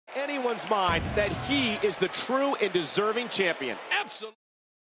anyone's mind that he is the true and deserving champion. Absolutely.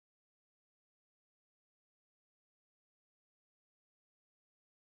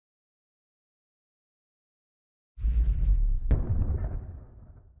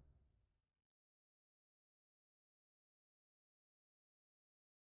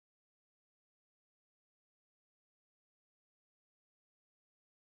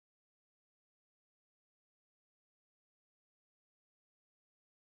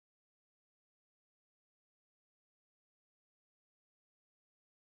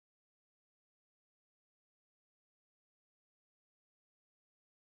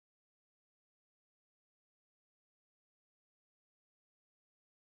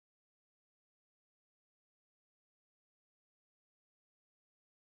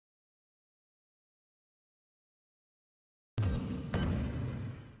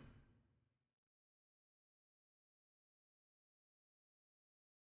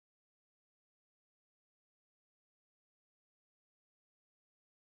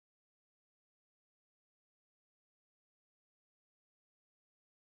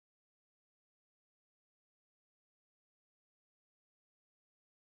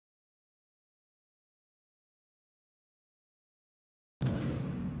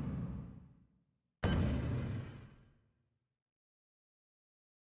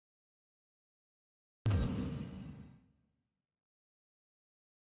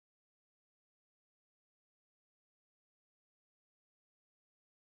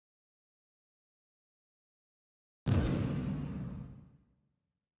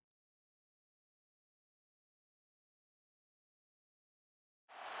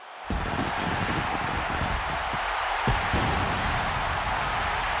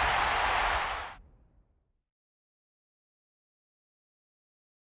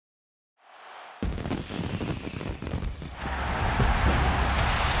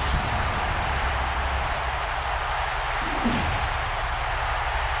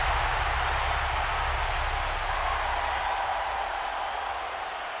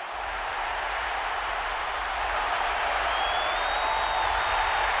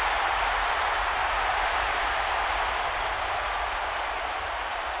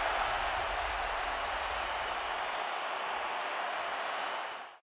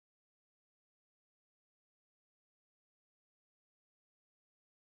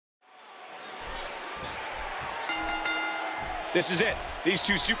 This is it. These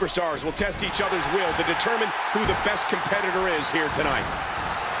two superstars will test each other's will to determine who the best competitor is here tonight.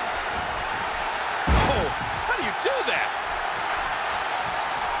 Oh, how do you do that?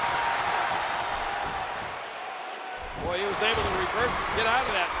 Boy, he was able to reverse and get out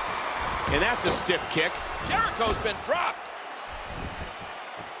of that. And that's a stiff kick. Jericho's been dropped.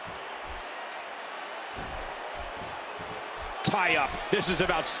 Tie up. This is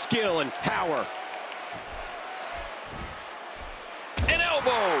about skill and power. An elbow.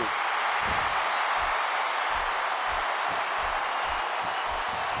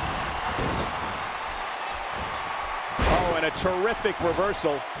 Oh, and a terrific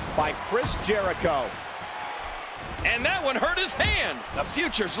reversal by Chris Jericho. And that one hurt his hand. The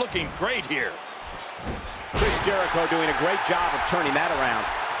future's looking great here. Chris Jericho doing a great job of turning that around.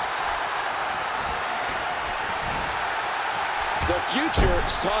 The future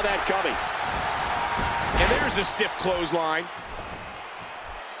saw that coming. And there's a stiff clothesline.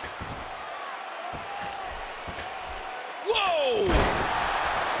 Whoa!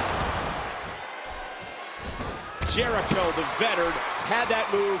 Jericho, the veteran, had that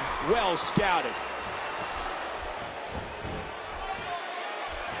move well scouted.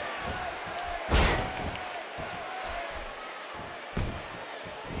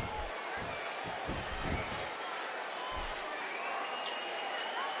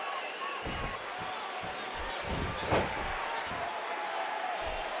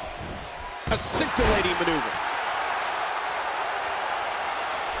 A scintillating maneuver.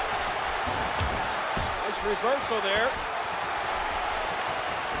 Nice reversal there.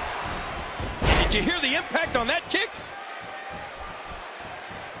 Did you hear the impact on that kick?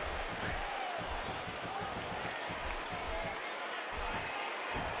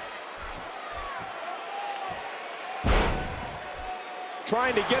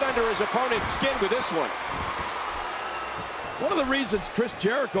 Trying to get under his opponent's skin with this one. One of the reasons Chris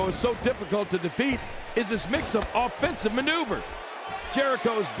Jericho is so difficult to defeat is his mix of offensive maneuvers.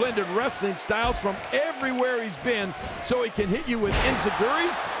 Jericho's blended wrestling styles from everywhere he's been, so he can hit you with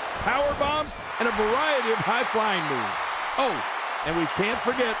enziguris, power bombs, and a variety of high-flying moves. Oh, and we can't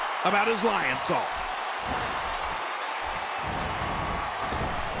forget about his lion salt.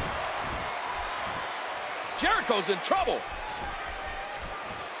 Jericho's in trouble.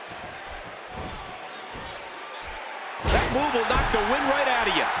 That move will knock the wind right out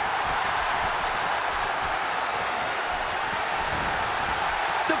of you.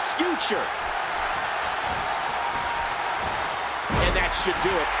 The future. And that should do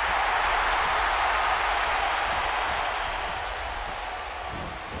it.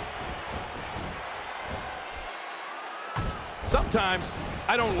 Sometimes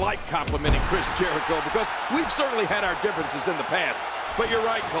I don't like complimenting Chris Jericho because we've certainly had our differences in the past. But you're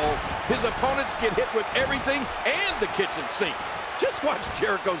right, Cole. His opponents get hit with everything and the kitchen sink. Just watch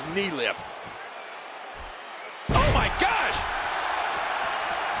Jericho's knee lift. Oh, my gosh!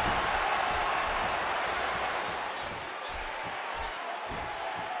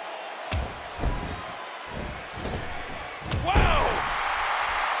 Wow!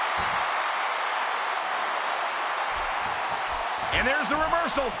 And there's the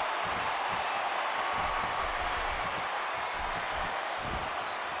reversal.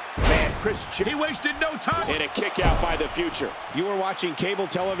 He wasted no time. And a kick out by the future. You are watching cable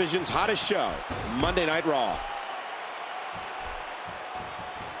television's hottest show, Monday Night Raw.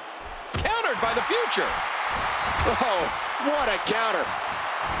 Countered by the future. Oh, what a counter.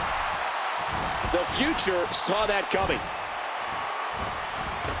 The future saw that coming.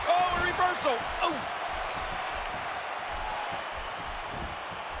 Oh, a reversal. Oh.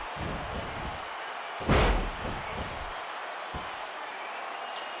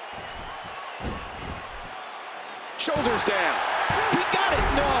 Shoulders down. He got it.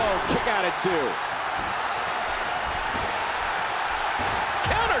 No, kick out at 2.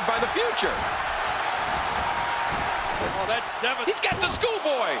 Countered by the future. Oh, that's devastating. He's got the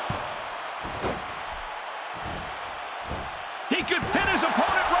schoolboy. He could pin his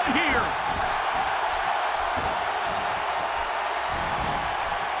opponent right here.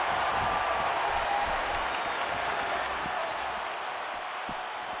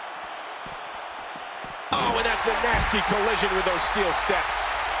 Oh, and that's a nasty collision with those steel steps.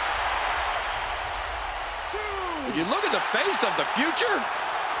 Would you look at the face of the future?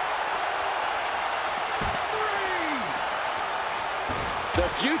 3. The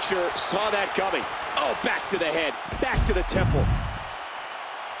future saw that coming. Oh, back to the head, back to the temple.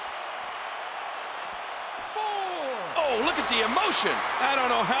 4. Oh, look at the emotion. I don't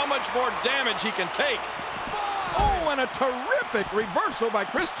know how much more damage he can take. 5. Oh, and a terrific reversal by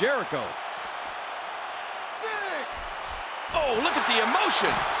Chris Jericho. 6. Oh, look at the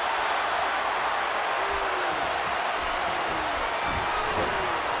emotion.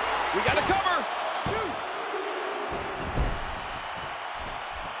 We got to cover. 2.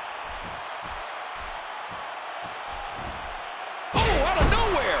 Oh, out of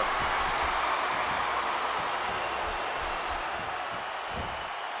nowhere.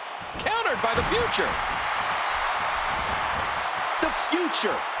 Countered by the future. The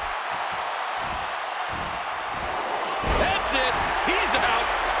future. That's it. He's out.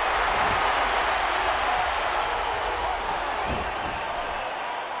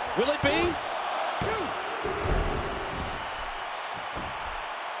 Will it be? 2.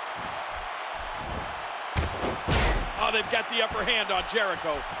 Oh, they've got the upper hand on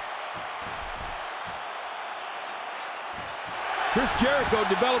Jericho. Chris Jericho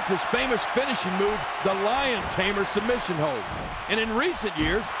developed his famous finishing move, the Lion Tamer submission hold. And in recent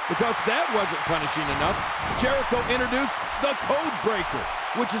years, because that wasn't punishing enough, Jericho introduced the Code Breaker,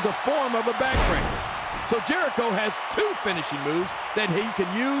 which is a form of a backbreaker. So Jericho has 2 finishing moves that he can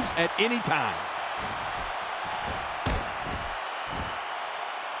use at any time.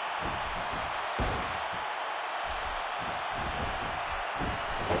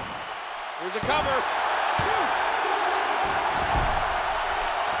 Here's a cover. 2.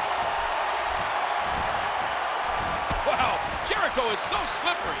 Wow, Jericho is so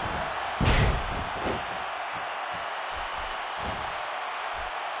slippery.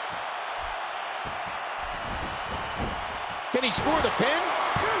 Can he score the pin?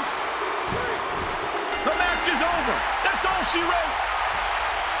 2. 3. The match is over. That's all she wrote.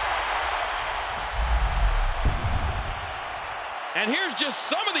 And here's just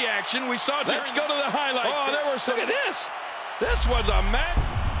some of the action we saw. Let's go to the highlights. Oh, there were some. Look at this. This was a match.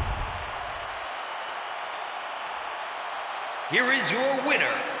 Here is your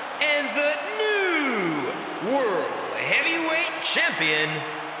winner and the new World Heavyweight Champion,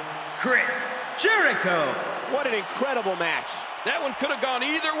 Chris Jericho. What an incredible match. That one could have gone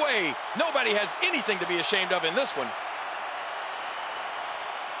either way. Nobody has anything to be ashamed of in this one.